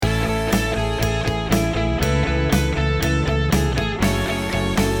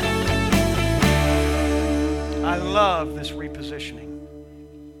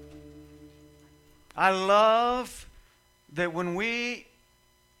I love that when we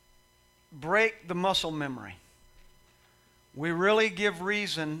break the muscle memory, we really give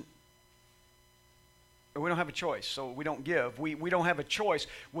reason. We don't have a choice, so we don't give. We don't have a choice.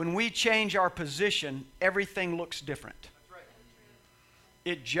 When we change our position, everything looks different. That's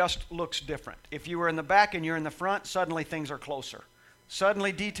right. It just looks different. If you were in the back and you're in the front, suddenly things are closer.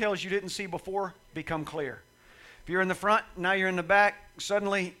 Suddenly details you didn't see before become clear. If you're in the front, now you're in the back,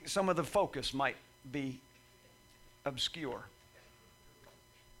 suddenly some of the focus might be obscure.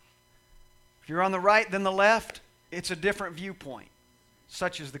 If you're on the right than the left, it's a different viewpoint.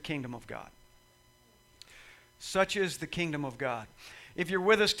 Such is the kingdom of God. Such is the kingdom of God. If you're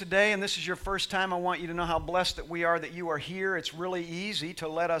with us today and this is your first time, I want you to know how blessed that we are that you are here. It's really easy to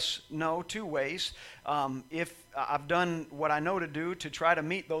let us know two ways. If I've done what I know to do to try to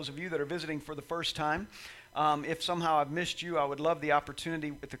meet those of you that are visiting for the first time. If somehow I've missed you, I would love the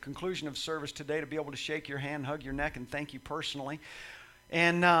opportunity at the conclusion of service today to be able to shake your hand, hug your neck, and thank you personally.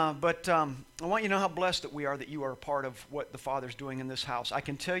 But I want you to know how blessed that we are that you are a part of what the Father's doing in this house. I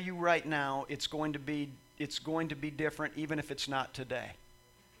can tell you right now, it's going to be different even if it's not today.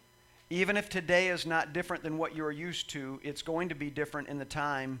 Even if today is not different than what you're used to, it's going to be different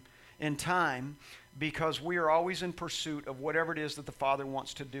in time because we are always in pursuit of whatever it is that the Father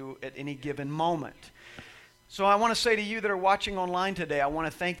wants to do at any given moment. So I want to say to you that are watching online today, I want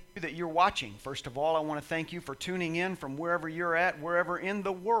to thank you that you're watching. First of all, I want to thank you for tuning in from wherever you're at, wherever in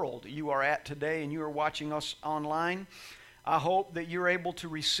the world you are at today and you are watching us online. I hope that you're able to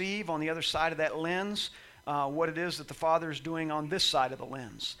receive on the other side of that lens what it is that the Father is doing on this side of the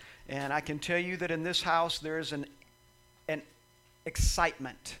lens. And I can tell you that in this house there is an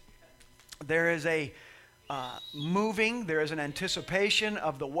excitement. There is a moving, there is an anticipation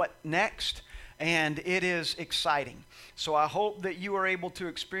of the what next. And it is exciting. So I hope that you are able to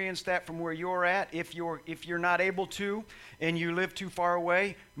experience that from where you're at. If you're not able to and you live too far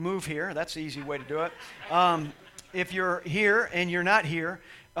away, move here. That's the easy way to do it. If you're here and you're not here,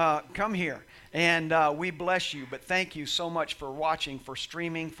 come here. And we bless you. But thank you so much for watching, for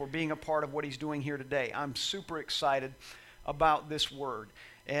streaming, for being a part of what He's doing here today. I'm super excited about this word.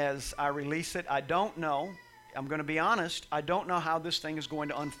 As I release it, I don't know. I'm going to be honest, I don't know how this thing is going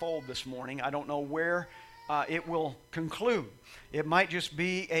to unfold this morning. I don't know where it will conclude. It might just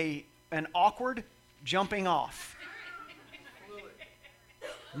be an awkward jumping off.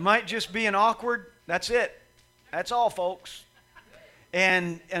 It might just be an awkward, that's it. That's all, folks.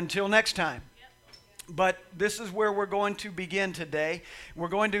 And until next time. But this is where we're going to begin today. We're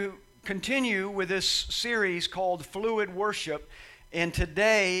going to continue with this series called Fluid Worship. And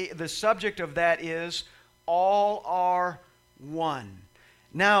today, the subject of that is all are one.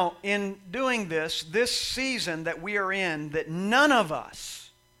 Now, in doing this season that we are in, that none of us,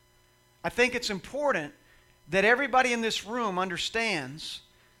 I think it's important that everybody in this room understands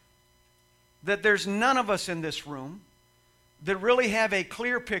that there's none of us in this room that really have a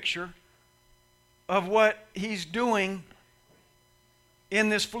clear picture of what He's doing in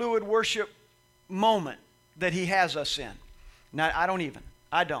this fluid worship moment that He has us in. Now,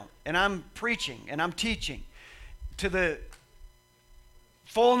 I don't. And I'm preaching and I'm teaching to the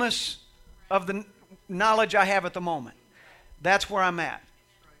fullness of the knowledge I have at the moment. That's where I'm at.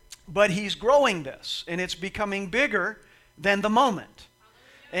 But He's growing this, and it's becoming bigger than the moment.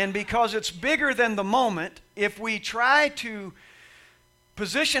 And because it's bigger than the moment, if we try to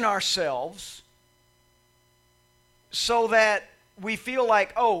position ourselves so that we feel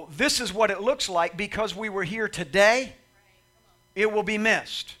like, oh, this is what it looks like because we were here today, it will be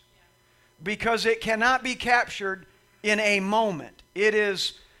missed. Because it cannot be captured in a moment. It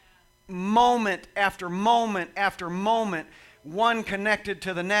is moment after moment after moment, one connected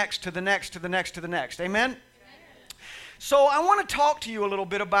to the next, to the next, to the next, to the next. Amen? So I want to talk to you a little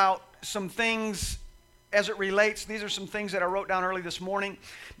bit about some things as it relates. These are some things that I wrote down early this morning.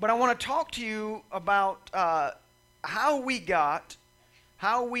 But I want to talk to you about how we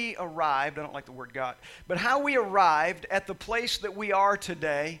arrived, I don't like the word got, but how we arrived at the place that we are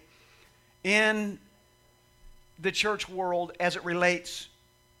today in the church world as it relates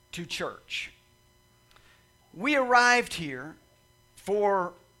to church. We arrived here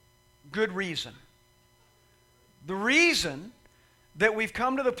for good reason. The reason that we've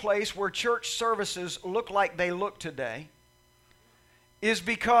come to the place where church services look like they look today is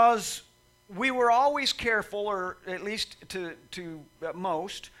because we were always careful, or at least to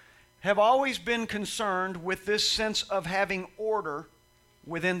most, have always been concerned with this sense of having order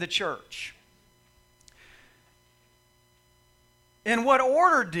within the church. And what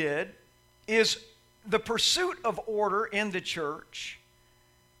order did is the pursuit of order in the church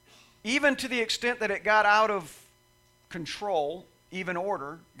even to the extent that it got out of control, even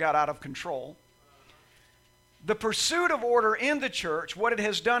order got out of control. The pursuit of order in the church, what it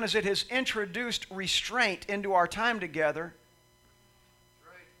has done is it has introduced restraint into our time together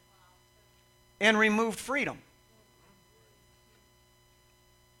and removed freedom.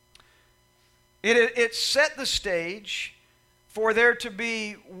 It set the stage for there to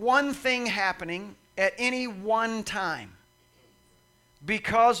be one thing happening at any one time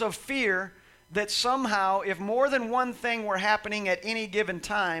because of fear that somehow, if more than one thing were happening at any given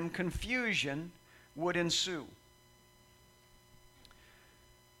time, confusion would ensue.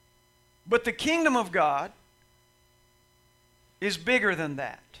 But the kingdom of God is bigger than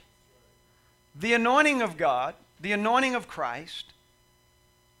that. The anointing of God, the anointing of Christ,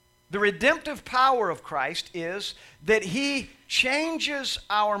 the redemptive power of Christ is that He changes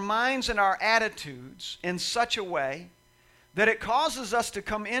our minds and our attitudes in such a way that it causes us to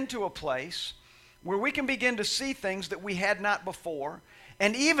come into a place where we can begin to see things that we had not before,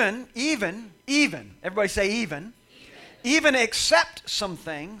 and even, everybody say even accept some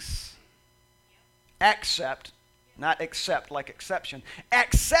things, not accept like exception,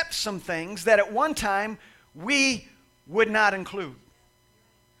 accept some things that at one time we would not include.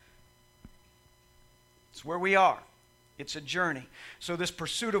 It's where we are. It's a journey. So this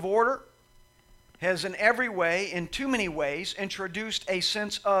pursuit of order has in every way, in too many ways, introduced a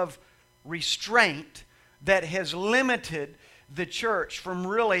sense of restraint that has limited the church from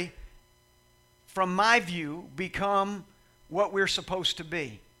really, from my view, become what we're supposed to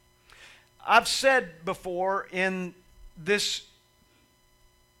be. I've said before in this,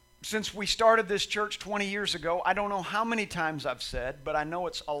 since we started this church 20 years ago, I don't know how many times I've said, but I know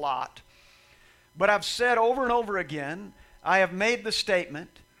it's a lot. But I've said over and over again, I have made the statement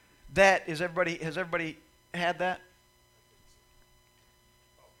that, has everybody had that?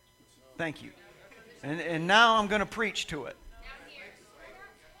 Thank you. And now I'm going to preach to it.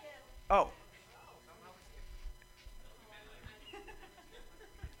 Oh.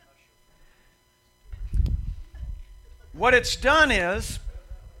 What it's done is,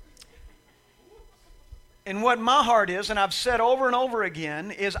 and what my heart is, and I've said over and over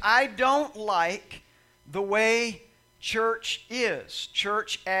again, is I don't like the way church is,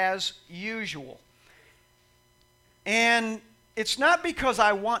 church as usual. And it's not because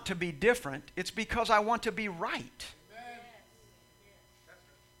I want to be different, it's because I want to be right.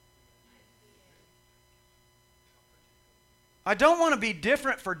 I don't want to be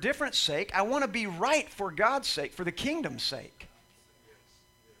different for difference sake. I want to be right for God's sake, for the kingdom's sake.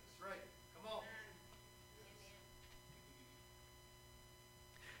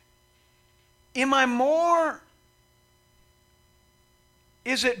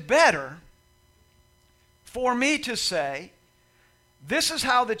 Is it better for me to say, this is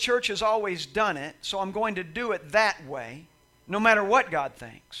how the church has always done it, so I'm going to do it that way, no matter what God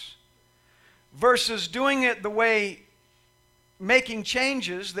thinks, versus doing it the way, making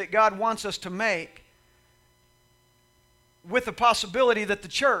changes that God wants us to make with the possibility that the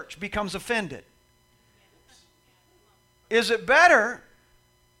church becomes offended? Is it better?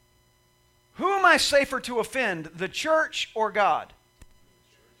 Who am I safer to offend, the church or God?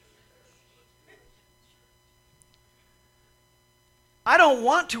 I don't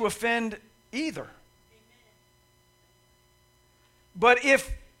want to offend either. But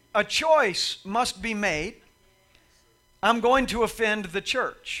if a choice must be made, I'm going to offend the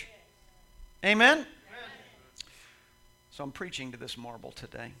church. Amen? Amen. So I'm preaching to this marble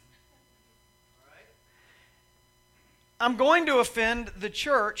today. I'm going to offend the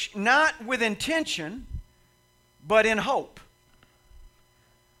church, not with intention, but in hope.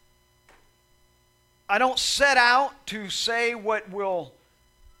 I don't set out to say what will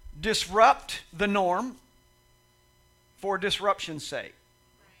disrupt the norm for disruption's sake.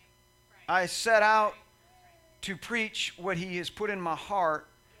 I set out to preach what He has put in my heart,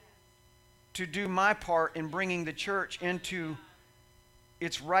 to do my part in bringing the church into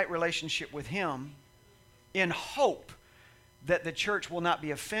its right relationship with Him, in hope that the church will not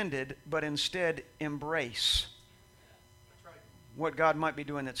be offended, but instead embrace what God might be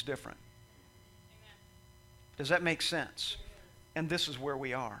doing that's different. Does that make sense? And this is where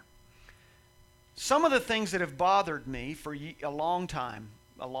we are. Some of the things that have bothered me for a long time,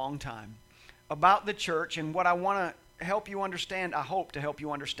 about the church, and what I want to help you understand, I hope to help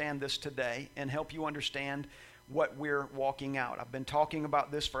you understand this today and help you understand what we're walking out. I've been talking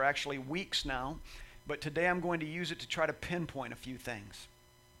about this for actually weeks now, but today I'm going to use it to try to pinpoint a few things.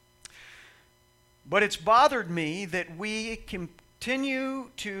 But it's bothered me that we continue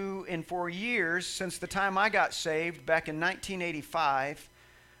to, and for years, since the time I got saved back in 1985,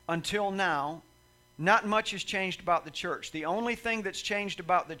 until now, not much has changed about the church. The only thing that's changed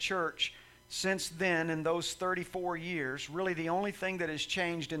about the church since then, in those 34 years, really the only thing that has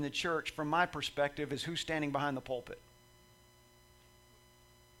changed in the church from my perspective is who's standing behind the pulpit.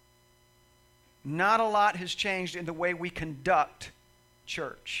 Not a lot has changed in the way we conduct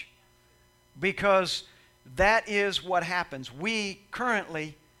church, because that is what happens. We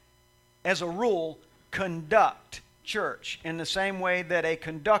currently, as a rule, conduct church in the same way that a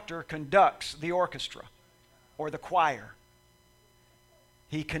conductor conducts the orchestra or the choir.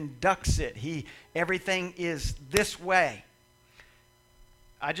 He conducts it. Everything is this way.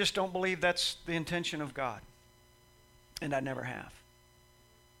 I just don't believe that's the intention of God, and I never have.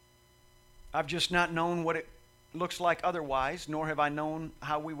 I've just not known what it looks like otherwise, nor have I known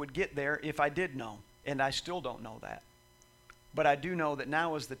how we would get there if I did know, and I still don't know that. But I do know that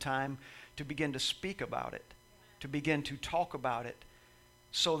now is the time to begin to speak about it, to begin to talk about it,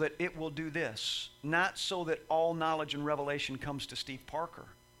 so that it will do this. Not so that all knowledge and revelation comes to Steve Parker,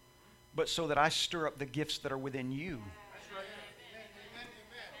 but so that I stir up the gifts that are within you,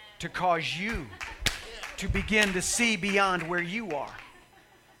 to cause you to begin to see beyond where you are.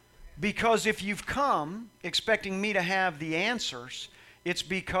 Because if you've come expecting me to have the answers, it's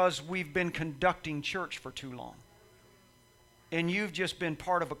because we've been conducting church for too long. And you've just been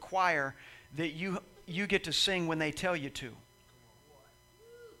part of a choir that you get to sing when they tell you to.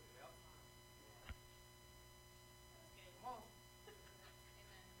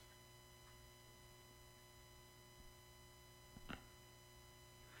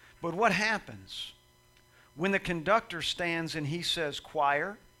 But what happens when the conductor stands and he says,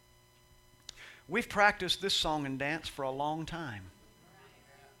 choir? We've practiced this song and dance for a long time.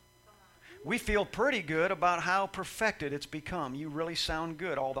 We feel pretty good about how perfected it's become. You really sound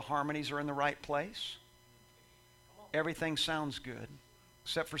good. All the harmonies are in the right place. Everything sounds good,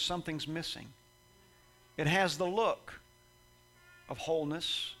 except for something's missing. It has the look of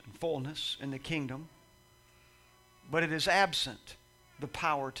wholeness and fullness in the kingdom, but it is absent the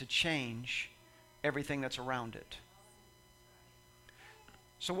power to change everything that's around it.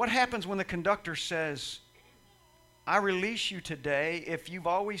 So what happens when the conductor says, I release you today, if you've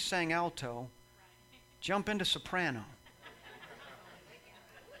always sang alto, jump into soprano.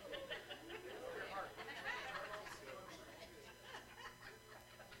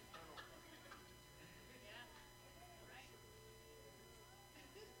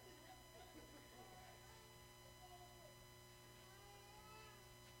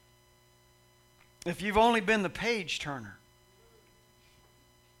 If you've only been the page turner,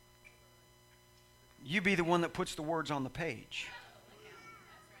 you be the one that puts the words on the page.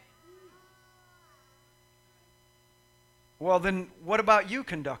 Well, then what about you,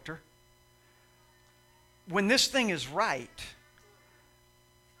 conductor? When this thing is right,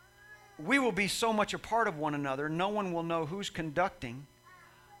 we will be so much a part of one another, no one will know who's conducting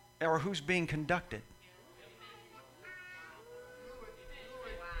or who's being conducted.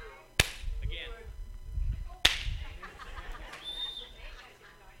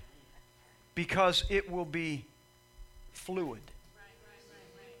 Because it will be fluid.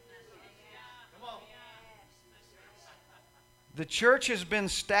 The church has been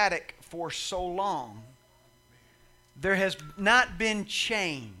static for so long. There has not been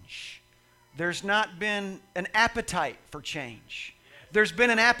change. There's not been an appetite for change. There's been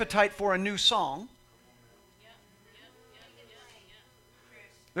an appetite for a new song.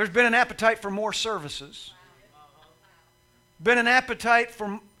 There's been an appetite for more services. Been an appetite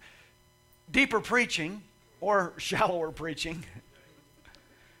for deeper preaching or shallower preaching.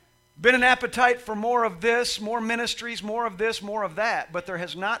 Been an appetite for more of this, more ministries, more of this, more of that. But there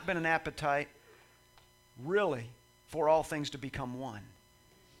has not been an appetite really for all things to become one.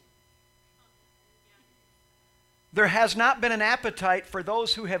 There has not been an appetite for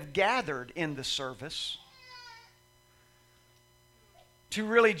those who have gathered in the service to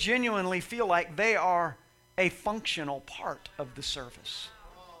really genuinely feel like they are a functional part of the service.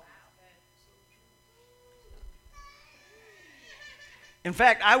 In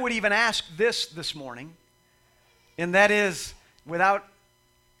fact, I would even ask this morning, and that is, I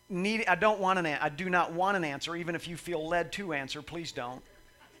do not want an answer, even if you feel led to answer, please don't.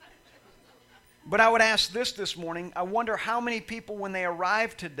 But I would ask this morning, I wonder how many people when they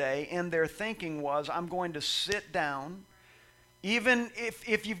arrived today and their thinking was, I'm going to sit down. Even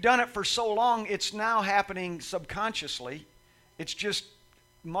if you've done it for so long, it's now happening subconsciously. It's just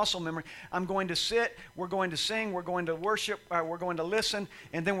muscle memory. I'm going to sit, we're going to sing, we're going to worship, we're going to listen,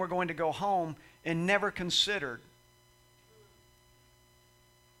 and then we're going to go home, and never considered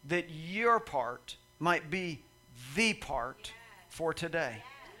that your part might be the part for today.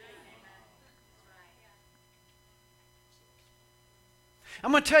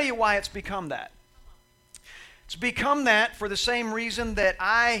 I'm going to tell you why it's become that. It's become that for the same reason that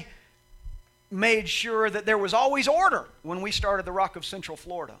I made sure that there was always order when we started the Rock of Central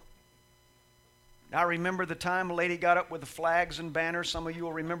Florida. I remember the time a lady got up with the flags and banners. Some of you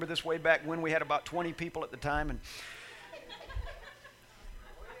will remember this way back when we had about 20 people at the time. And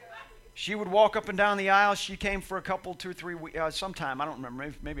she would walk up and down the aisle. She came for a couple, 2 or 3 weeks, sometime. I don't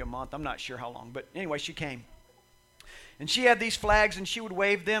remember, maybe a month. I'm not sure how long. But anyway, she came. And she had these flags, and she would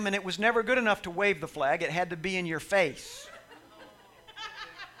wave them. And it was never good enough to wave the flag. It had to be in your face.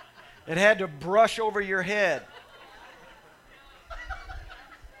 It had to brush over your head.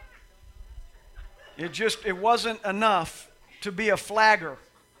 It wasn't enough to be a flagger.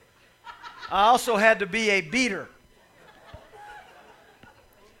 I also had to be a beater.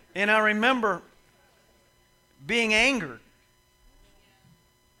 And I remember being angered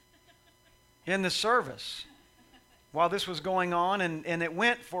in the service while this was going on, and it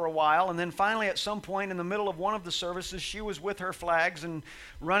went for a while, and then finally at some point in the middle of one of the services, she was with her flags and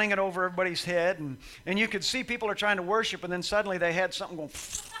running it over everybody's head, and you could see people are trying to worship, and then suddenly they had something going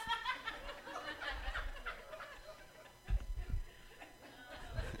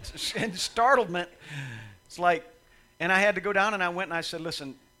and startlement. It's like, and I had to go down, and I went and I said,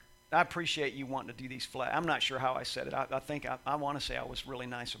 listen, I appreciate you wanting to do these flags. I'm not sure how I said it. I think I want to say I was really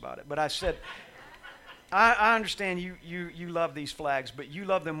nice about it. But I said, I understand you love these flags, but you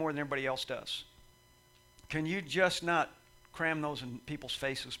love them more than everybody else does. Can you just not cram those in people's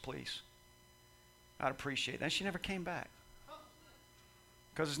faces, please? I'd appreciate that. And she never came back.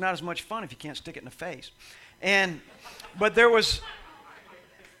 Because it's not as much fun if you can't stick it in the face. But there was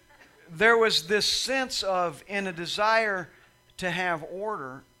this sense of, in a desire to have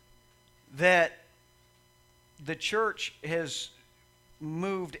order, that the church has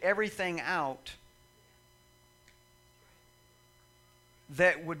moved everything out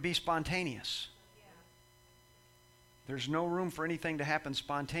that would be spontaneous. There's no room for anything to happen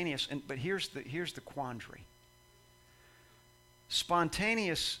spontaneous. But here's the quandary.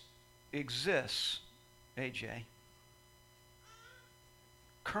 Spontaneous exists, AJ,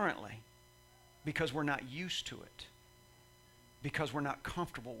 currently, because we're not used to it, because we're not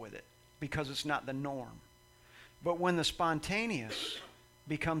comfortable with it, because it's not the norm. But when the spontaneous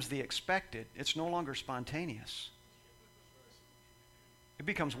becomes the expected, it's no longer spontaneous. It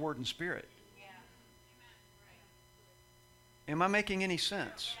becomes word and spirit. Am I making any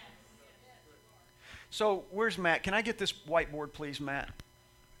sense? So where's Matt? Can I get this whiteboard, please, Matt?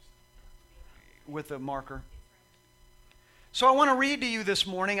 With a marker. So I want to read to you this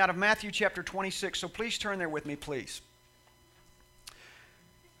morning out of Matthew chapter 26. So please turn there with me, please.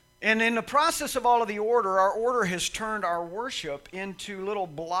 And in the process of all of the order, our order has turned our worship into little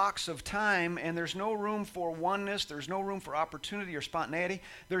blocks of time, and there's no room for oneness. There's no room for opportunity or spontaneity.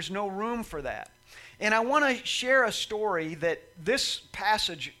 There's no room for that. And I want to share a story that this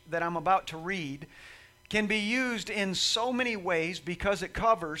passage that I'm about to read can be used in so many ways because it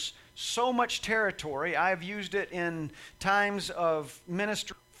covers so much territory. I've used it in times of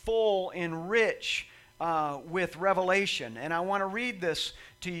ministry full and rich with revelation. And I want to read this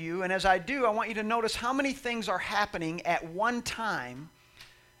to you. And as I do, I want you to notice how many things are happening at one time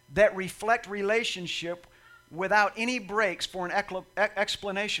that reflect relationship without any breaks for an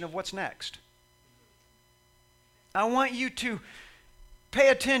explanation of what's next. I want you to pay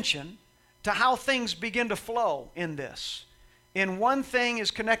attention to how things begin to flow in this. And one thing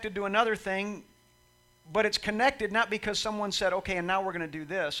is connected to another thing, but it's connected not because someone said, okay, and now we're going to do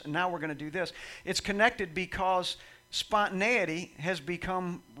this, and now we're going to do this. It's connected because spontaneity has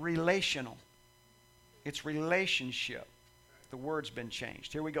become relational. It's relationship. The word's been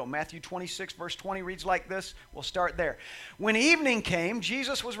changed. Here we go. Matthew 26, verse 20 reads like this. We'll start there. When evening came,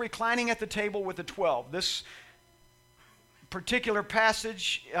 Jesus was reclining at the table with the 12. This particular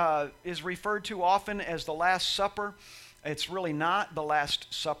passage is referred to often as the Last Supper. It's really not the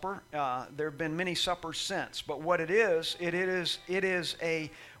Last Supper. There have been many suppers since, but what it is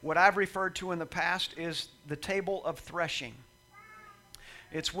what I've referred to in the past is the table of threshing.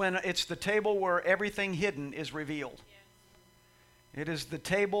 It's the table where everything hidden is revealed. It is the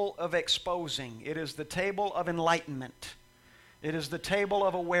table of exposing. It is the table of enlightenment. It is the table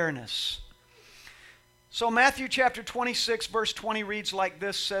of awareness. So Matthew chapter 26, verse 20 reads like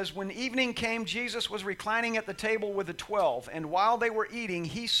this, says, when evening came, Jesus was reclining at the table with the 12, and while they were eating,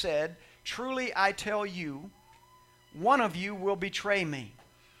 he said, truly I tell you, one of you will betray me.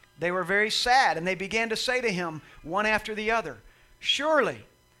 They were very sad, and they began to say to him, one after the other, surely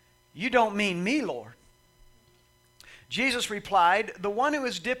you don't mean me, Lord. Jesus replied, the one who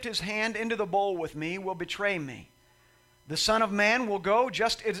has dipped his hand into the bowl with me will betray me. The Son of Man will go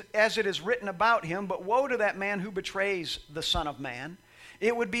just as it is written about him, but woe to that man who betrays the Son of Man.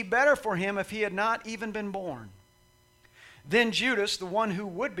 It would be better for him if he had not even been born." Then Judas, the one who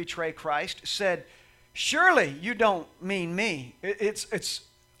would betray Christ, said, "Surely you don't mean me." It's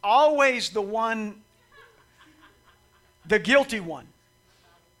always the one, the guilty one,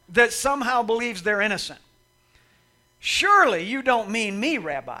 that somehow believes they're innocent. "Surely you don't mean me,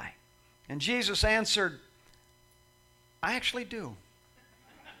 Rabbi." And Jesus answered, "I actually do.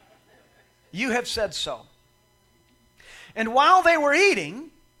 You have said so." And while they were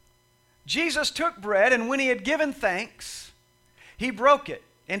eating, Jesus took bread, and when he had given thanks, he broke it,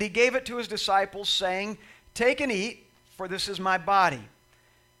 and he gave it to his disciples, saying, "Take and eat, for this is my body."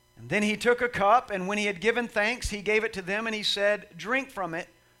 And then he took a cup, and when he had given thanks, he gave it to them, and he said, "Drink from it,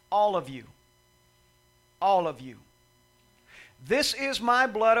 all of you. All of you. This is my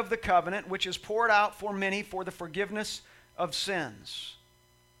blood of the covenant, which is poured out for many for the forgiveness of sins.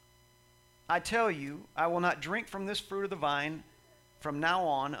 I tell you, I will not drink from this fruit of the vine from now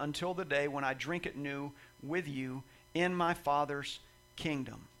on until the day when I drink it new with you in my Father's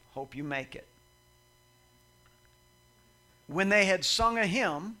kingdom." Hope you make it. When they had sung a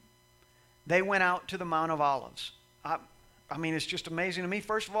hymn, they went out to the Mount of Olives. I mean, it's just amazing to me.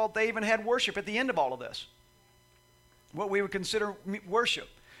 First of all, they even had worship at the end of all of this. What we would consider worship.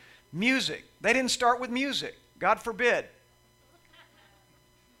 Music. They didn't start with music. God forbid.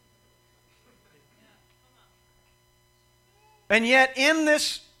 And yet in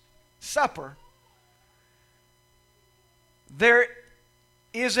this supper, there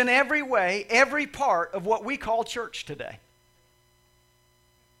is in every way, every part of what we call church today.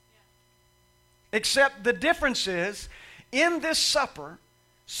 Except the difference is, in this supper,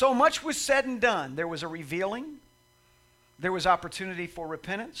 so much was said and done. There was a revealing. There was opportunity for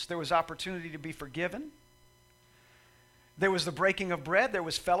repentance. There was opportunity to be forgiven. There was the breaking of bread. There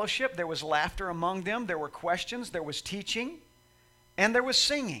was fellowship. There was laughter among them. There were questions. There was teaching. And there was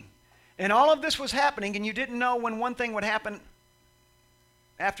singing. And all of this was happening, and you didn't know when one thing would happen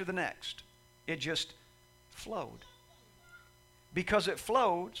after the next. It just flowed. Because it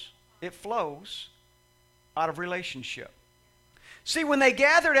flows out of relationship. See, when they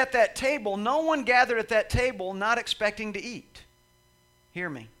gathered at that table, no one gathered at that table not expecting to eat. Hear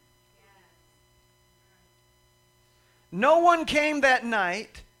me. No one came that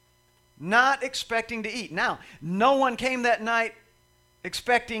night not expecting to eat. Now, no one came that night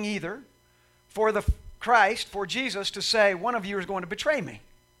expecting either for the Christ, for Jesus, to say, "One of you is going to betray me."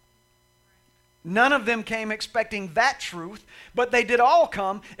 None of them came expecting that truth, but they did all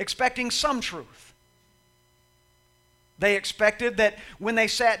come expecting some truth. They expected that when they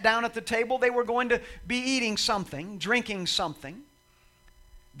sat down at the table, they were going to be eating something, drinking something.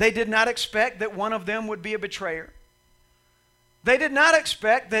 They did not expect that one of them would be a betrayer. They did not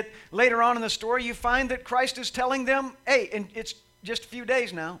expect that later on in the story you find that Christ is telling them, "Hey, and it's just a few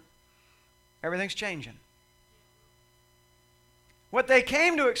days now. Everything's changing." What they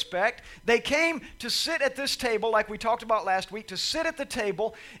came to expect, they came to sit at this table, like we talked about last week, to sit at the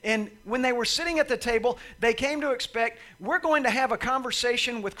table. And when they were sitting at the table, they came to expect, we're going to have a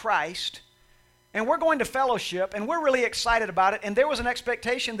conversation with Christ, and we're going to fellowship, and we're really excited about it. And there was an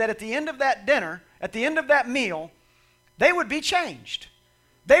expectation that at the end of that dinner, at the end of that meal, they would be changed.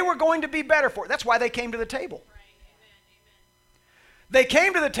 They were going to be better for it. That's why they came to the table. They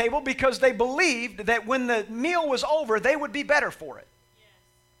came to the table because they believed that when the meal was over, they would be better for it. Yes.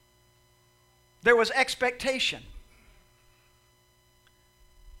 There was expectation.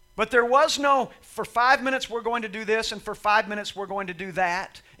 But there was no, for 5 minutes we're going to do this, and for 5 minutes we're going to do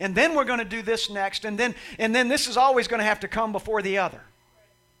that, and then we're going to do this next, and then this is always going to have to come before the other.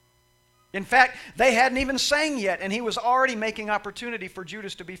 In fact, they hadn't even sang yet, and he was already making opportunity for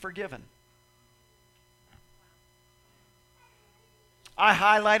Judas to be forgiven. I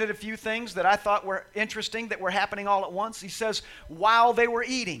highlighted a few things that I thought were interesting that were happening all at once. He says, while they were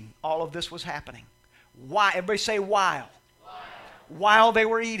eating, all of this was happening. Why? Everybody say while. While they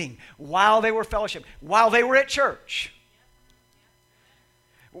were eating, while they were fellowship, while they were at church.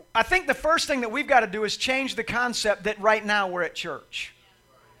 I think the first thing that we've got to do is change the concept that right now we're at church.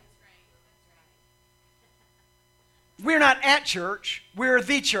 We're not at church, we're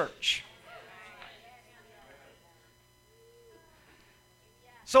the church.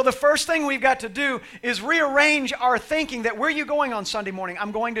 So the first thing we've got to do is rearrange our thinking that, where are you going on Sunday morning?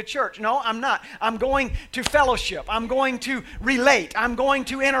 I'm going to church. No, I'm not. I'm going to fellowship. I'm going to relate. I'm going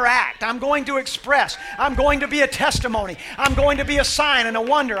to interact. I'm going to express. I'm going to be a testimony. I'm going to be a sign and a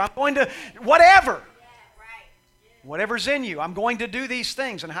wonder. I'm going to whatever. Whatever's in you, I'm going to do these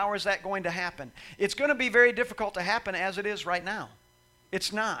things. And how is that going to happen? It's going to be very difficult to happen as it is right now.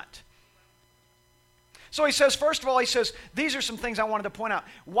 It's not. So he says, first of all, he says, these are some things I wanted to point out.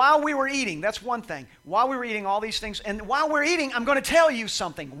 While we were eating, that's one thing. While we were eating all these things, and while we're eating, I'm going to tell you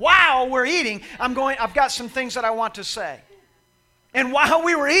something. While we're eating, I've got some things that I want to say. And while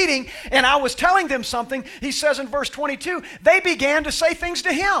we were eating, and I was telling them something, he says in verse 22, they began to say things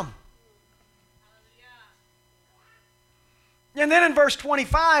to him. And then in verse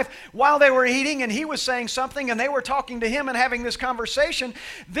 25, while they were eating and he was saying something and they were talking to him and having this conversation,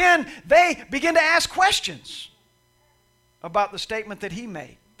 then they begin to ask questions about the statement that he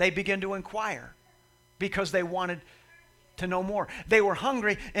made. They begin to inquire because they wanted to know more. They were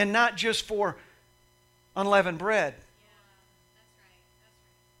hungry, and not just for unleavened bread.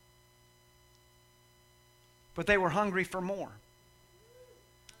 But they were hungry for more.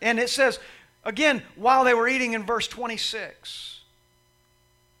 And it says, again, while they were eating in verse 26,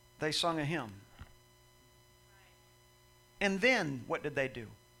 they sung a hymn. And then, what did they do?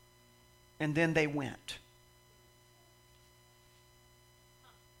 And then they went.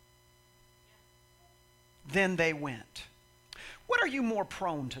 Then they went. What are you more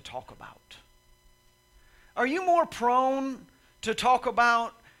prone to talk about? Are you more prone to talk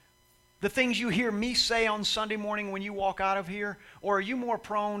about the things you hear me say on Sunday morning when you walk out of here? Or are you more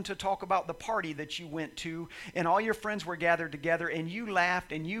prone to talk about the party that you went to and all your friends were gathered together and you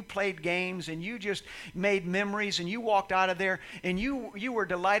laughed and you played games and you just made memories and you walked out of there and you were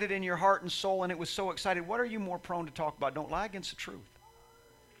delighted in your heart and soul and it was so excited? What are you more prone to talk about? Don't lie against the truth.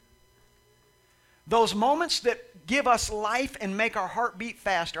 Those moments that give us life and make our heart beat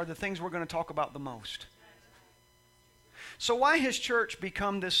fast are the things we're going to talk about the most. So why has church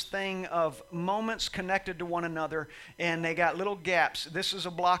become this thing of moments connected to one another, and they got little gaps? This is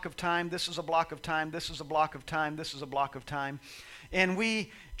a block of time, this is a block of time, this is a block of time, this is a block of time. And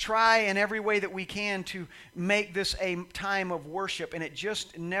we try in every way that we can to make this a time of worship, and it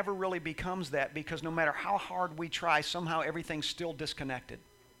just never really becomes that, because no matter how hard we try, somehow everything's still disconnected.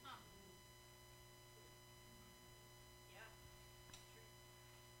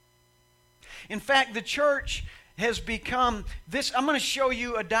 In fact, the church has become this. I'm going to show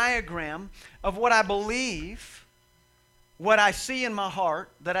you a diagram of what I believe, what I see in my heart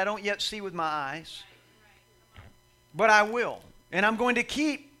that I don't yet see with my eyes, but I will. And I'm going to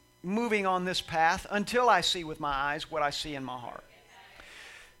keep moving on this path until I see with my eyes what I see in my heart.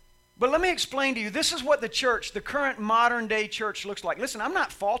 But let me explain to you, this is what the church, the current modern day church looks like. Listen, I'm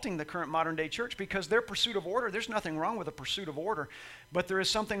not faulting the current modern day church because their pursuit of order, there's nothing wrong with a pursuit of order, but there is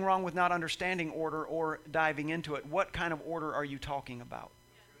something wrong with not understanding order or diving into it. What kind of order are you talking about?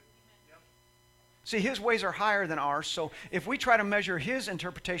 See, his ways are higher than ours, so if we try to measure his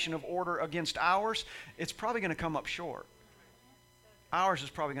interpretation of order against ours, it's probably going to come up short. Ours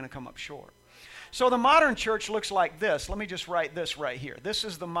is probably going to come up short. So the modern church looks like this. Let me just write this right here. This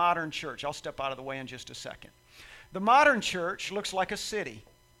is the modern church. I'll step out of the way in just a second. The modern church looks like a city.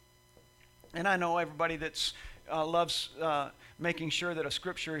 And I know everybody that loves making sure that a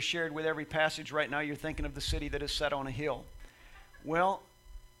scripture is shared with every passage. Right now you're thinking of the city that is set on a hill. Well,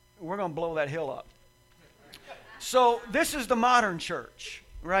 we're going to blow that hill up. So this is the modern church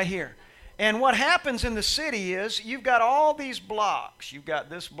right here. And what happens in the city is you've got all these blocks. You've got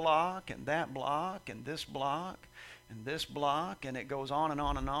this block and that block and this block and this block, and it goes on and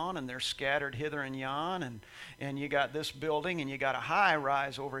on and on, and they're scattered hither and yon, and you got this building, and you got a high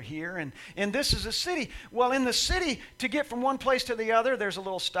rise over here, and this is a city. Well, in the city, to get from one place to the other, there's a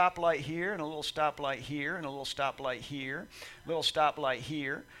little stoplight here, and a little stoplight here, and a little stoplight here, a little stoplight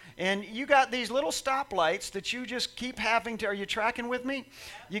here. And you got these little stoplights that you just keep having to, are you tracking with me?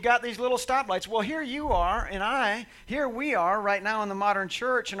 You got these little stoplights. Well, here you are and here we are right now in the modern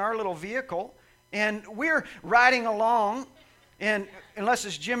church in our little vehicle, and we're riding along, and unless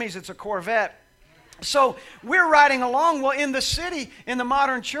it's Jimmy's, it's a Corvette. So we're riding along. Well, in the city, in the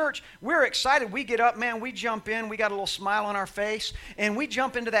modern church, we're excited. We get up, man, we jump in, we got a little smile on our face, and we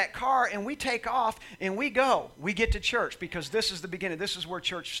jump into that car, and we take off, and we go. We get to church because this is the beginning. This is where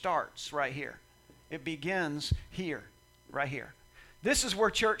church starts, right here. It begins here, right here. This is where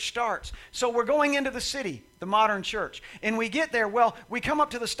church starts. So we're going into the city, the modern church, and we get there. Well, we come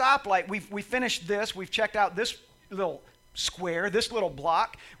up to the stoplight. We finished this. We've checked out this little square, this little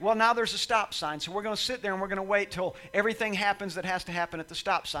block, well, now there's a stop sign. So we're going to sit there and we're going to wait till everything happens that has to happen at the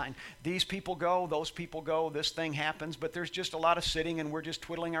stop sign. These people go, those people go, this thing happens, but there's just a lot of sitting and we're just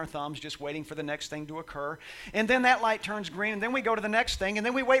twiddling our thumbs, just waiting for the next thing to occur. And then that light turns green and then we go to the next thing and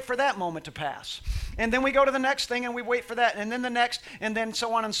then we wait for that moment to pass. And then we go to the next thing and we wait for that and then the next and then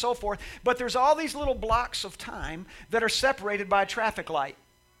so on and so forth. But there's all these little blocks of time that are separated by a traffic light.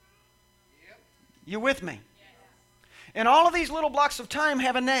 You with me? And all of these little blocks of time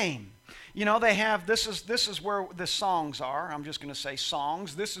have a name. You know, they have, this is where the songs are. I'm just going to say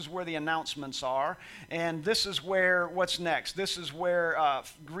songs. This is where the announcements are. And this is where, what's next? This is where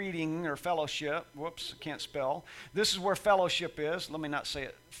greeting or fellowship. Whoops, I can't spell. This is where fellowship is. Let me not say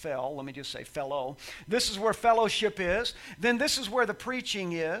it fell. Let me just say fellow. This is where fellowship is. Then this is where the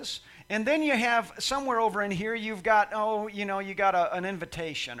preaching is. And then you have somewhere over in here, you've got, you got an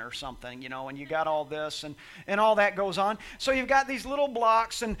invitation or something, and you got all this and all that goes on. So you've got these little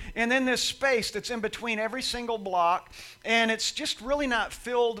blocks and then this space that's in between every single block, and it's just really not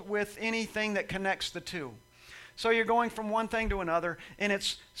filled with anything that connects the two. So you're going from one thing to another, and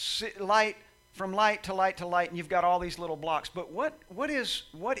it's light, from light to light to light, and you've got all these little blocks. But what is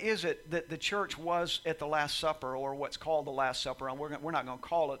it that the church was at the Last Supper, or what's called the Last Supper? And we're not going to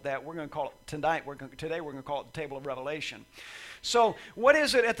call it that. We're going to call it tonight. Today we're going to call it the Table of Revelation. So what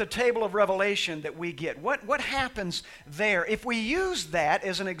is it at the Table of Revelation that we get? What happens there? If we use that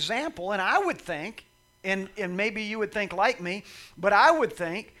as an example, and I would think, and maybe you would think like me, but I would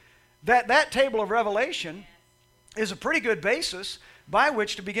think that Table of Revelation is a pretty good basis by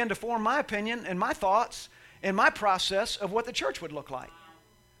which to begin to form my opinion and my thoughts and my process of what the church would look like.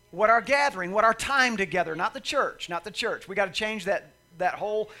 What our gathering, what our time together, not the church. We got to change that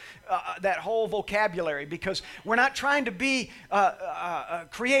whole vocabulary, because we're not trying to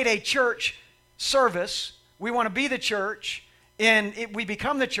create a church service. We want to be the church, and we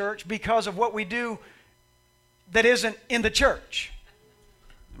become the church because of what we do that isn't in the church.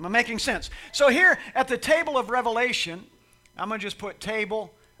 Am I making sense? So here at the Table of Revelation, I'm going to just put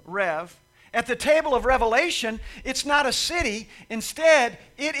table, rev. At the Table of Revelation, it's not a city. Instead,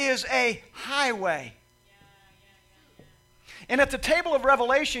 it is a highway. And at the Table of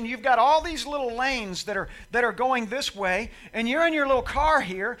Revelation, you've got all these little lanes that are going this way, and you're in your little car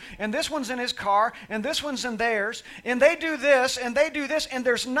here, and this one's in his car, and this one's in theirs, and they do this, and they do this, and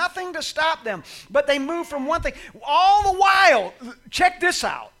there's nothing to stop them. But they move from one thing. All the while, check this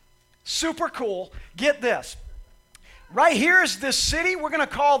out. Super cool. Get this. Right here is this city. We're going to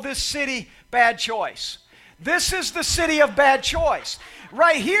call this city Bad Choice. This is the city of Bad Choice.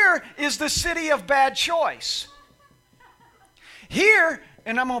 Right here is the city of Bad Choice. Here,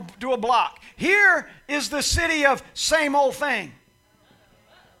 and I'm going to do a block. Here is the city of Same Old Thing.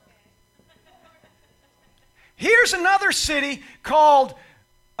 Here's another city called,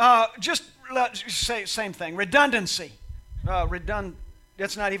 same thing, redundancy.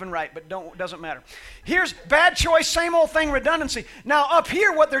 That's not even right, but doesn't matter. Here's Bad Choice, Same Old Thing, redundancy. Now up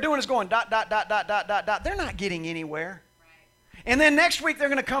here, what they're doing is going ... They're not getting anywhere. Right. And then next week they're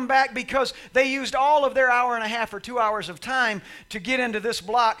going to come back because they used all of their hour and a half or 2 hours of time to get into this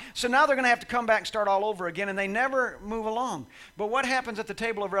block. So now they're going to have to come back and start all over again, and they never move along. But what happens at the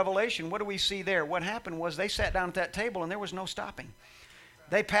Table of Revelation? What do we see there? What happened was they sat down at that table and there was no stopping.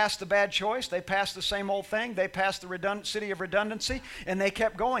 They passed the Bad Choice. They passed the Same Old Thing. They passed the city of redundancy, and they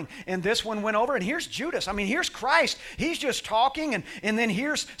kept going. And this one went over, and here's Judas. I mean, here's Christ. He's just talking, and then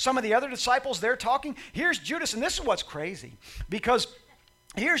here's some of the other disciples. They're talking. Here's Judas, and this is what's crazy, because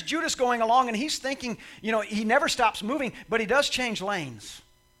here's Judas going along, and he's thinking, he never stops moving, but he does change lanes.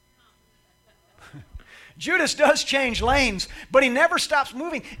 Judas does change lanes, but he never stops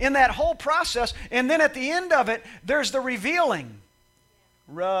moving in that whole process. And then at the end of it, there's the revealing.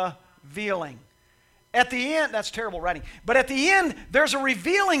 Revealing. At the end, that's terrible writing, but at the end, there's a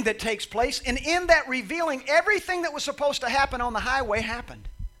revealing that takes place, and in that revealing, everything that was supposed to happen on the highway happened.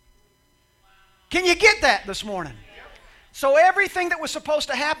 Can you get that this morning? So everything that was supposed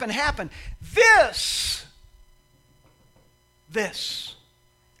to happen, happened. This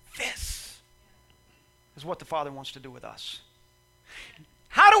is what the Father wants to do with us.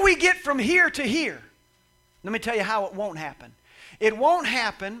 How do we get from here to here? Let me tell you how it won't happen. It won't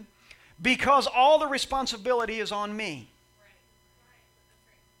happen because all the responsibility is on me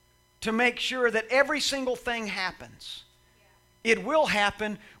to make sure that every single thing happens. It will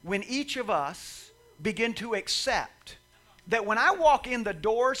happen when each of us begin to accept that when I walk in the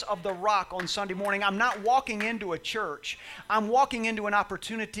doors of the Rock on Sunday morning, I'm not walking into a church. I'm walking into an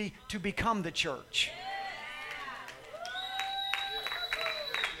opportunity to become the church.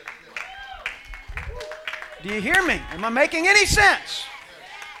 Do you hear me? Am I making any sense?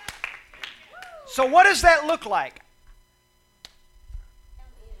 So what does that look like?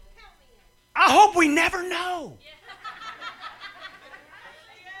 I hope we never know.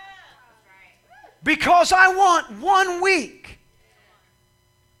 Because I want 1 week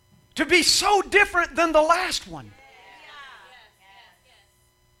to be so different than the last one.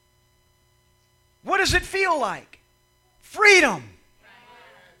 What does it feel like? Freedom.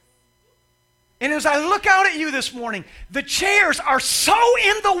 And as I look out at you this morning, the chairs are so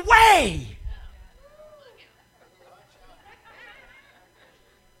in the way.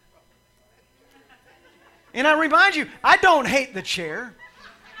 And I remind you, I don't hate the chair.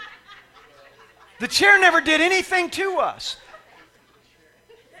 The chair never did anything to us.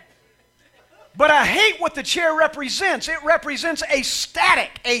 But I hate what the chair represents. It represents a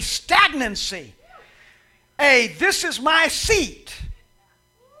static, a stagnancy. This is my seat.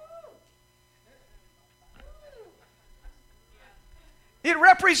 It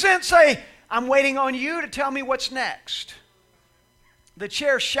represents I'm waiting on you to tell me what's next. The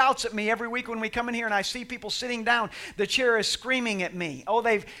chair shouts at me every week when we come in here and I see people sitting down. The chair is screaming at me.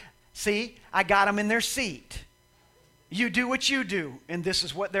 See, I got them in their seat. You do what you do, and this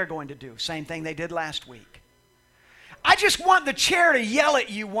is what they're going to do. Same thing they did last week. I just want the chair to yell at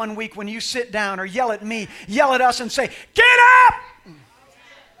you 1 week when you sit down, or yell at me, yell at us and say, "Get up!"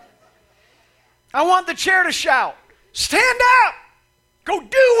 I want the chair to shout, "Stand up! Go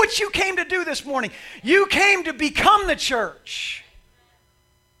do what you came to do this morning. You came to become the church.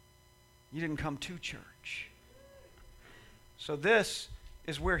 You didn't come to church." So this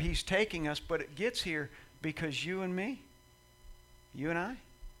is where he's taking us, but it gets here because you and me, you and I,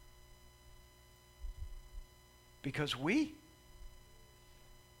 because we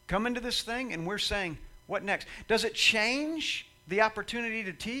come into this thing and we're saying, what next? Does it change the opportunity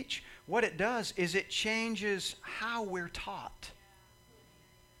to teach? What it does is it changes how we're taught.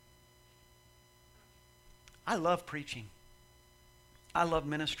 I love preaching. I love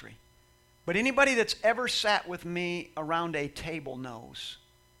ministry. But anybody that's ever sat with me around a table knows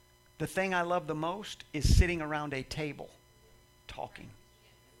the thing I love the most is sitting around a table talking.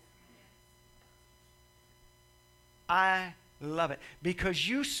 I love it. Because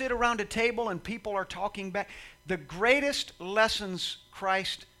you sit around a table and people are talking back. The greatest lessons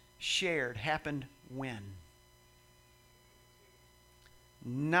Christ shared happened when?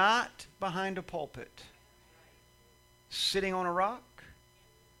 Not behind a pulpit. Sitting on a rock.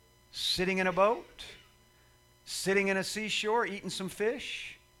 Sitting in a boat. Sitting in a seashore eating some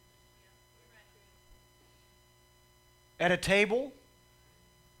fish. At a table.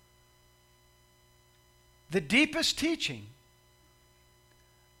 The deepest teaching.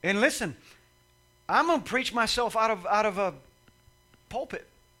 And listen, I'm going to preach myself out of a pulpit.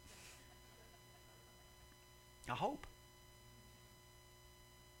 I hope.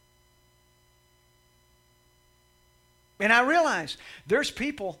 And I realize there's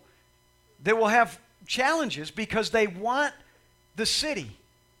people that will have challenges because they want the city,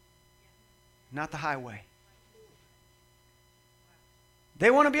 not the highway. They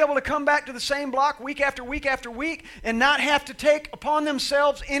want to be able to come back to the same block week after week after week and not have to take upon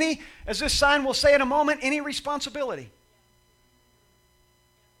themselves any, as this sign will say in a moment, any responsibility.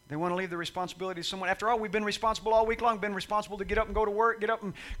 They want to leave the responsibility to someone. After all, we've been responsible all week long, been responsible to get up and go to work, get up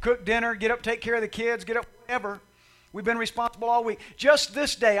and cook dinner, get up, take care of the kids, get up, whatever. We've been responsible all week. Just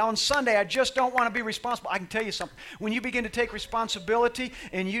this day, on Sunday, I just don't want to be responsible. I can tell you something. When you begin to take responsibility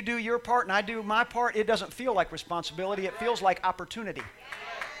and you do your part and I do my part, it doesn't feel like responsibility. It feels like opportunity.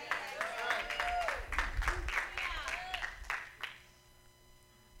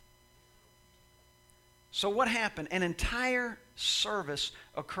 So what happened? An entire service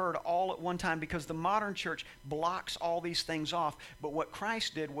occurred all at one time because the modern church blocks all these things off. But what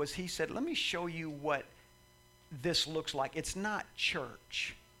Christ did was he said, let me show you what this looks like. It's not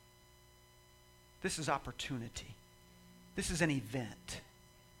church. This is opportunity. This is an event.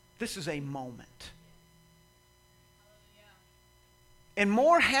 This is a moment. And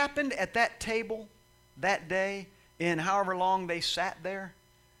more happened at that table that day in however long they sat there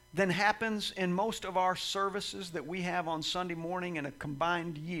than happens in most of our services that we have on Sunday morning in a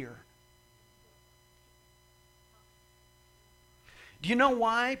combined year. Do you know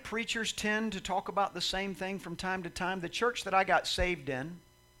why preachers tend to talk about the same thing from time to time? The church that I got saved in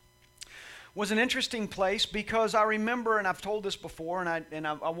was an interesting place because I remember, and I've told this before, and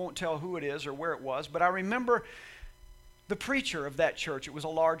I won't tell who it is or where it was, but I remember the preacher of that church. It was a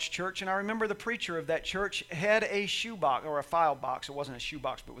large church, and I remember the preacher of that church had a shoebox or a file box. It wasn't a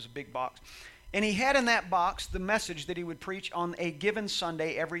shoebox, but it was a big box. And he had in that box the message that he would preach on a given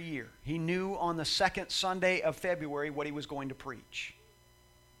Sunday every year. He knew on the second Sunday of February what he was going to preach,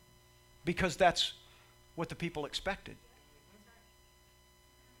 because that's what the people expected.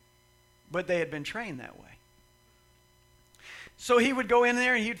 But they had been trained that way. So he would go in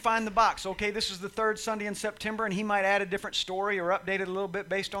there and he'd find the box. Okay, this is the third Sunday in September, and he might add a different story or update it a little bit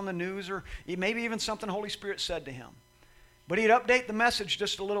based on the news, or maybe even something the Holy Spirit said to him. But he'd update the message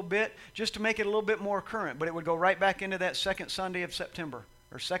just a little bit, just to make it a little bit more current. But it would go right back into that second Sunday of September,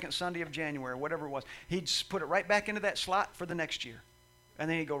 or second Sunday of January, whatever it was. He'd put it right back into that slot for the next year. And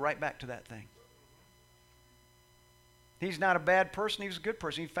then he'd go right back to that thing. He's not a bad person. He was a good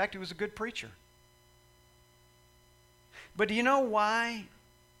person. In fact, he was a good preacher. But do you know why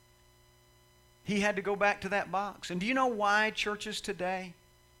he had to go back to that box? And do you know why churches today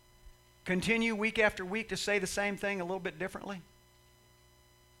continue week after week to say the same thing a little bit differently?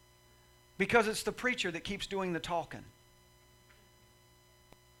 Because it's the preacher that keeps doing the talking.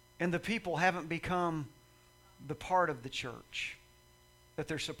 And the people haven't become the part of the church that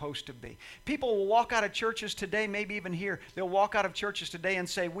they're supposed to be. People will walk out of churches today, maybe even here, they'll walk out of churches today and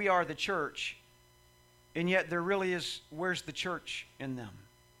say, we are the church. And yet there really is, where's the church in them?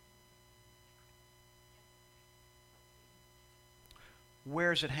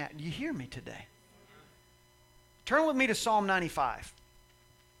 Where's it at? Do you hear me today? Turn with me to Psalm 95.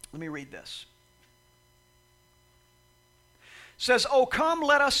 Let me read this. It says, "O come,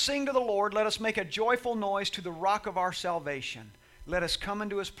 let us sing to the Lord. Let us make a joyful noise to the rock of our salvation. Let us come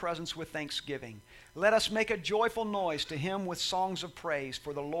into his presence with thanksgiving. Let us make a joyful noise to him with songs of praise.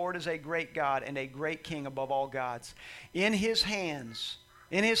 For the Lord is a great God and a great King above all gods. In his hand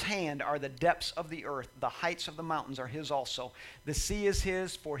are the depths of the earth. The heights of the mountains are his also. The sea is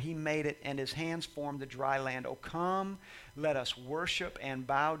his, for he made it, and his hands formed the dry land. O come, let us worship and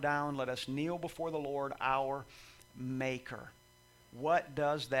bow down. Let us kneel before the Lord our Maker." What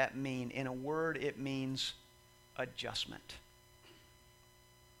does that mean? In a word, it means adjustment.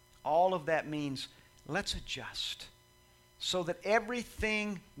 All of that means let's adjust so that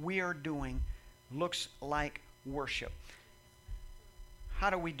everything we are doing looks like worship. How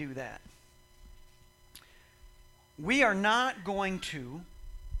do we do that? We are not going to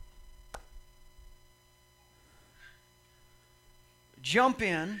jump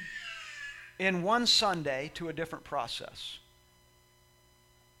in one Sunday to a different process.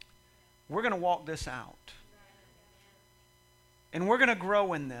 We're going to walk this out. And we're going to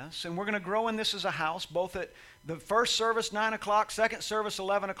grow in this. And we're going to grow in this as a house, both at the first service, 9 o'clock, second service,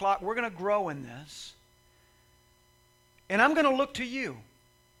 11 o'clock. We're going to grow in this. And I'm going to look to you,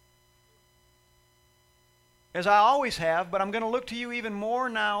 as I always have, but I'm going to look to you even more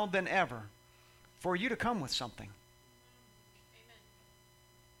now than ever for you to come with something. Amen.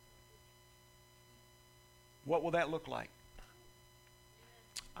 What will that look like?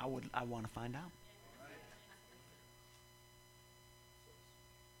 I want to find out.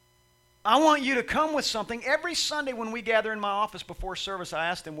 I want you to come with something. Every Sunday when we gather in my office before service, I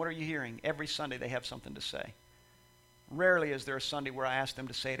ask them, what are you hearing? Every Sunday they have something to say. Rarely is there a Sunday where I ask them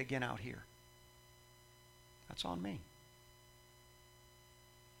to say it again out here. That's on me.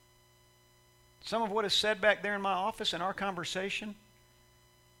 Some of what is said back there in my office in our conversation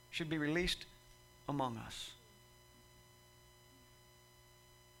should be released among us.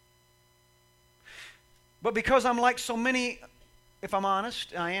 But because I'm like so many, if I'm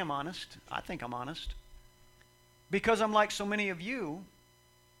honest, I am honest, I think I'm honest, because I'm like so many of you,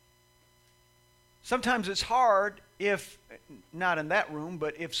 sometimes it's hard if, not in that room,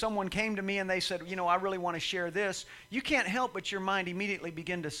 but if someone came to me and they said, you know, I really want to share this, you can't help but your mind immediately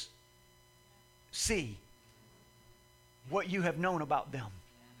begin to see what you have known about them.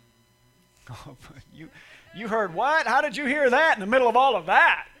 Oh, you heard what? How did you hear that in the middle of all of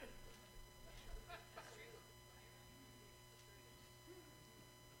that?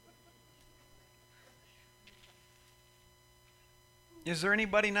 Is there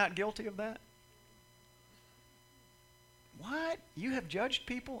anybody not guilty of that? What? You have judged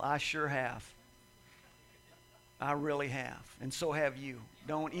people? I sure have. I really have. And so have you.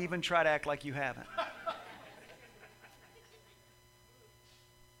 Don't even try to act like you haven't.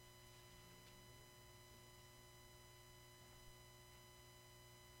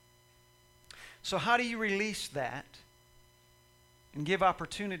 So how do you release that and give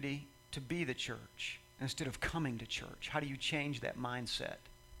opportunity to be the church instead of coming to church? How do you change that mindset?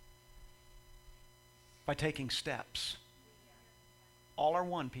 By taking steps. All are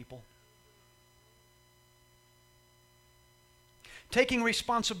one, people. Taking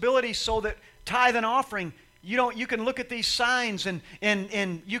responsibility so that tithe and offering You can look at these signs and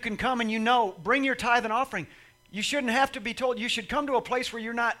you can come and bring your tithe and offering. You shouldn't have to be told. You should come to a place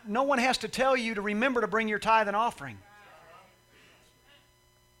where no one has to tell you to remember to bring your tithe and offering.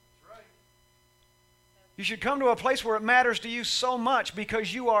 You should come to a place where it matters to you so much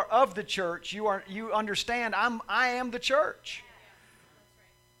because you are of the church. You understand I am the church.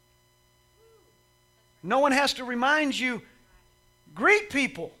 No one has to remind you, greet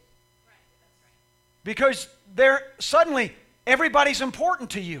people. Because suddenly everybody's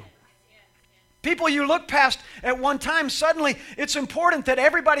important to you. People you look past at one time, suddenly it's important that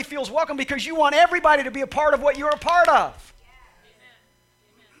everybody feels welcome because you want everybody to be a part of what you're a part of.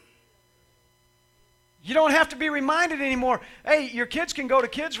 You don't have to be reminded anymore. Hey, your kids can go to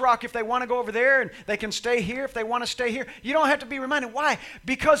Kids Rock if they want to go over there, and they can stay here if they want to stay here. You don't have to be reminded. Why?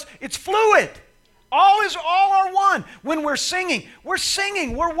 Because it's fluid. All are one. When we're singing,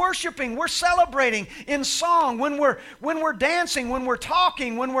 we're worshiping, we're celebrating in song. When we're dancing, when we're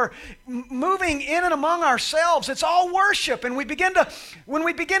talking, when we're moving in and among ourselves, it's all worship. And when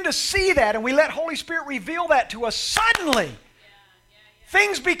we begin to see that and we let Holy Spirit reveal that to us, suddenly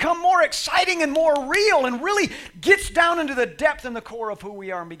things become more exciting and more real and really gets down into the depth and the core of who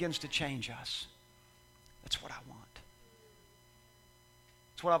we are and begins to change us. That's what I want.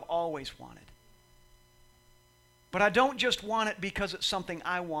 It's what I've always wanted. But I don't just want it because it's something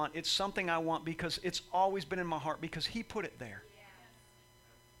I want. It's something I want because it's always been in my heart because He put it there.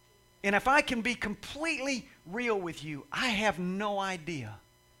 And if I can be completely real with you, I have no idea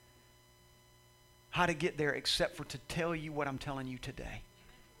how to get there except for to tell you what I'm telling you today.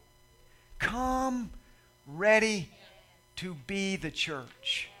 Come ready to be the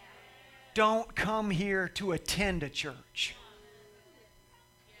church. Don't come here to attend a church.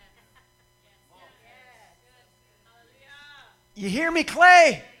 You hear me,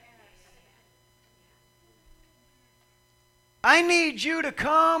 Clay? I need you to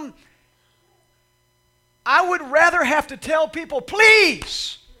come. I would rather have to tell people,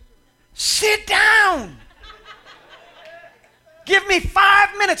 please, sit down. Give me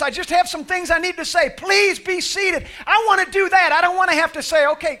 5 minutes. I just have some things I need to say. Please be seated. I want to do that. I don't want to have to say,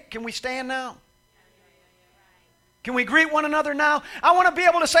 okay, can we stand now? Can we greet one another now? I want to be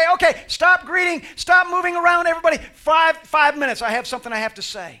able to say, okay, stop greeting, stop moving around, everybody. 5 minutes, I have something I have to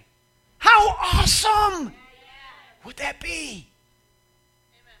say. How awesome would that be?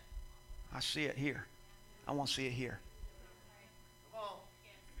 I see it here. I want to see it here.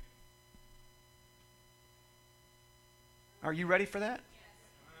 Are you ready for that?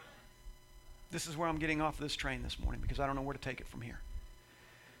 This is where I'm getting off this train this morning because I don't know where to take it from here.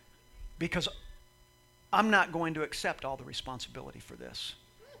 Because I'm not going to accept all the responsibility for this.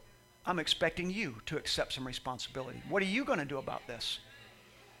 I'm expecting you to accept some responsibility. What are you going to do about this?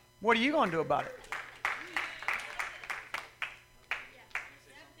 What are you going to do about it?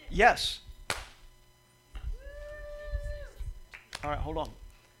 Yes. All right, hold on.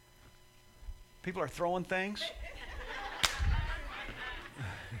 People are throwing things.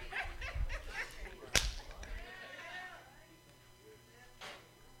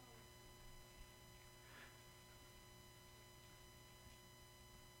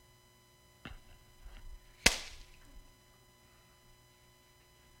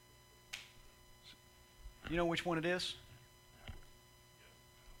 You know which one it is?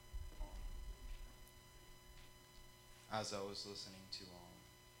 As I was listening to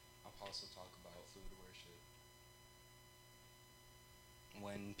Apostle talk about fluid worship,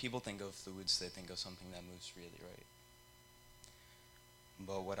 when people think of fluids, they think of something that moves freely, right?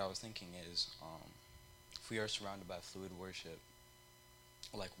 But what I was thinking is, if we are surrounded by fluid worship,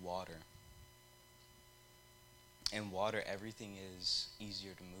 like water, in water, everything is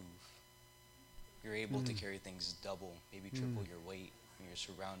easier to move. You're able to carry things double, maybe triple your weight when you're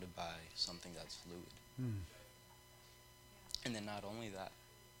surrounded by something that's fluid. And then not only that,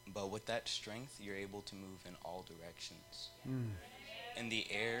 but with that strength, you're able to move in all directions. In the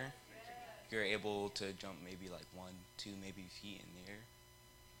air, you're able to jump maybe like 1, 2, maybe feet in the air.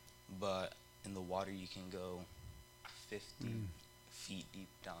 But in the water, you can go 50 feet deep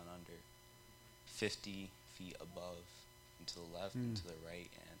down under, 50 feet above, and to the left and to the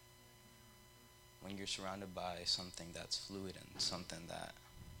right. And when you're surrounded by something that's fluid and something that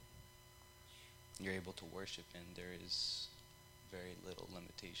you're able to worship in, there is very little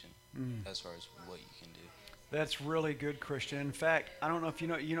limitation as far as what you can do. That's really good, Christian. In fact, I don't know if you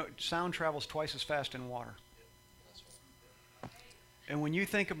know, sound travels twice as fast in water. That's right. And when you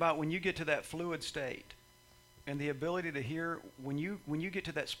think about when you get to that fluid state and the ability to hear, when you get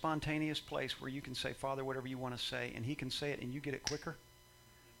to that spontaneous place where you can say, Father, whatever you want to say, and He can say it and you get it quicker,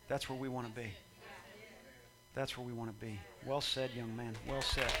 that's where we want to be. That's where we want to be. Well said, young man. Well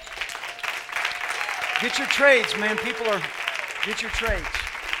said. Get your trades, man. Get your trades.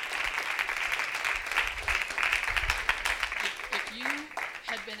 If you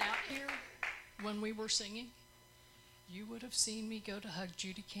had been out here when we were singing, you would have seen me go to hug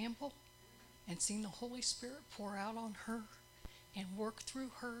Judy Campbell and seen the Holy Spirit pour out on her and work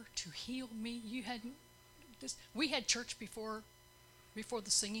through her to heal me. We had church before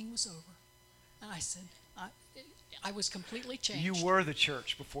the singing was over. And I said, I was completely changed. You were the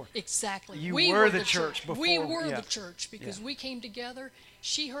church before. Exactly. We were the church before. We were the church because we came together.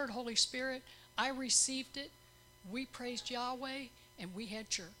 She heard Holy Spirit. I received it. We praised Yahweh, and we had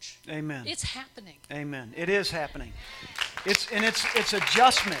church. Amen. It's happening. Amen. It is happening. It's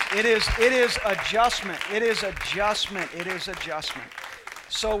adjustment. It is adjustment. It is adjustment. It is adjustment.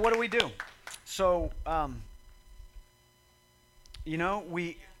 So what do? So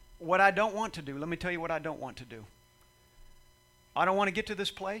what I don't want to do, let me tell you what I don't want to do. I don't want to get to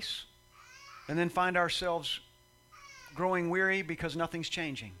this place and then find ourselves growing weary because nothing's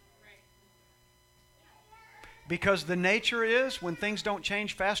changing. Because the nature is, when things don't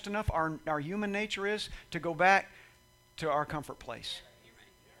change fast enough, our human nature is to go back to our comfort place.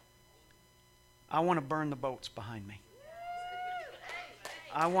 I want to burn the boats behind me.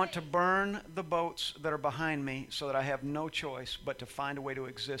 I want to burn the boats that are behind me so that I have no choice but to find a way to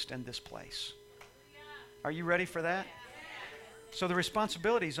exist in this place. Are you ready for that? So the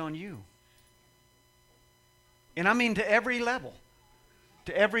responsibility is on you. And I mean to every level,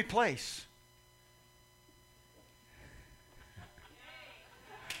 to every place.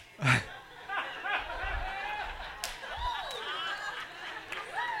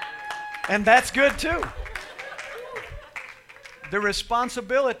 And that's good too. The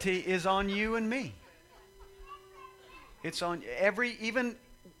responsibility is on you and me. It's on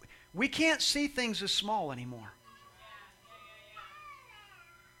we can't see things as small anymore.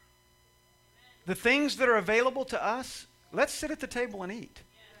 The things that are available to us, let's sit at the table and eat.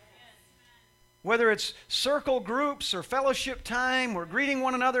 Whether it's circle groups or fellowship time or greeting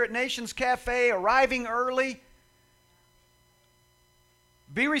one another at Nations Cafe, arriving early.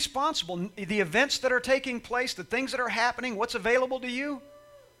 Be responsible. The events that are taking place, the things that are happening, what's available to you.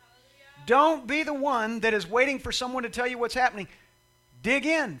 Don't be the one that is waiting for someone to tell you what's happening. Dig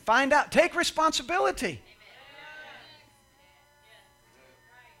in, find out, take responsibility.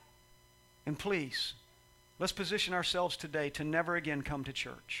 And please, let's position ourselves today to never again come to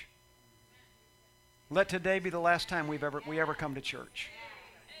church. Let today be the last time we ever come to church.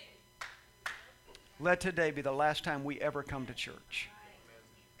 Let today be the last time we ever come to church.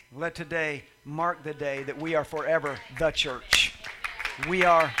 Let today mark the day that we are forever the church. We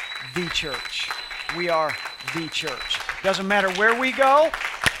are the church. We are the church. Doesn't matter where we go.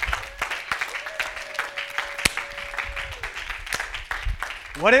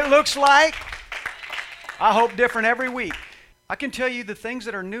 What it looks like, I hope different every week. I can tell you the things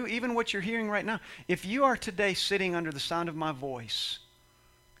that are new, even what you're hearing right now. If you are today sitting under the sound of my voice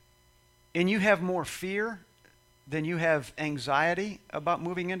and you have more fear than you have anxiety about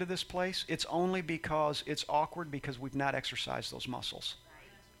moving into this place, it's only because it's awkward because we've not exercised those muscles.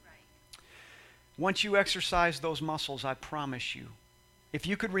 Once you exercise those muscles, I promise you, if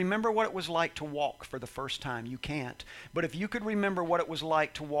you could remember what it was like to walk for the first time, you can't. But if you could remember what it was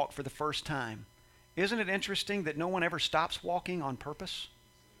like to walk for the first time, isn't it interesting that no one ever stops walking on purpose?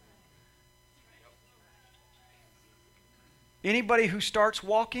 Anybody who starts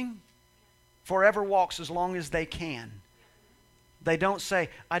walking forever walks as long as they can. They don't say,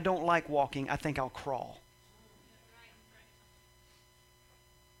 I don't like walking, I think I'll crawl.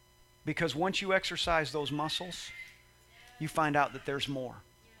 Because once you exercise those muscles, you find out that there's more.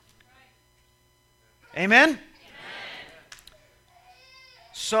 Amen?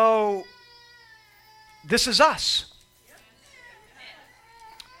 So, this is us.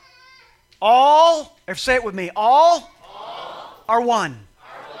 All, or say it with me, all are one.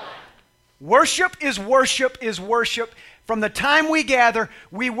 Worship is worship is worship. From the time we gather,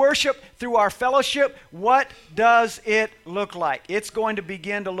 we worship through our fellowship. What does it look like? It's going to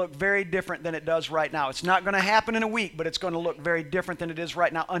begin to look very different than it does right now. It's not going to happen in a week, but it's going to look very different than it is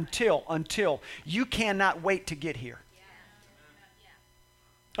right now until you cannot wait to get here.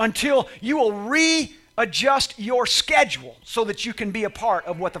 Until you will readjust your schedule so that you can be a part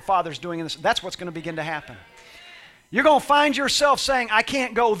of what the Father's doing in this. That's what's going to begin to happen. You're going to find yourself saying, I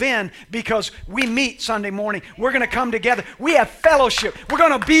can't go then because we meet Sunday morning. We're going to come together. We have fellowship. We're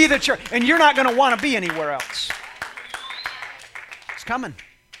going to be the church. And you're not going to want to be anywhere else. It's coming.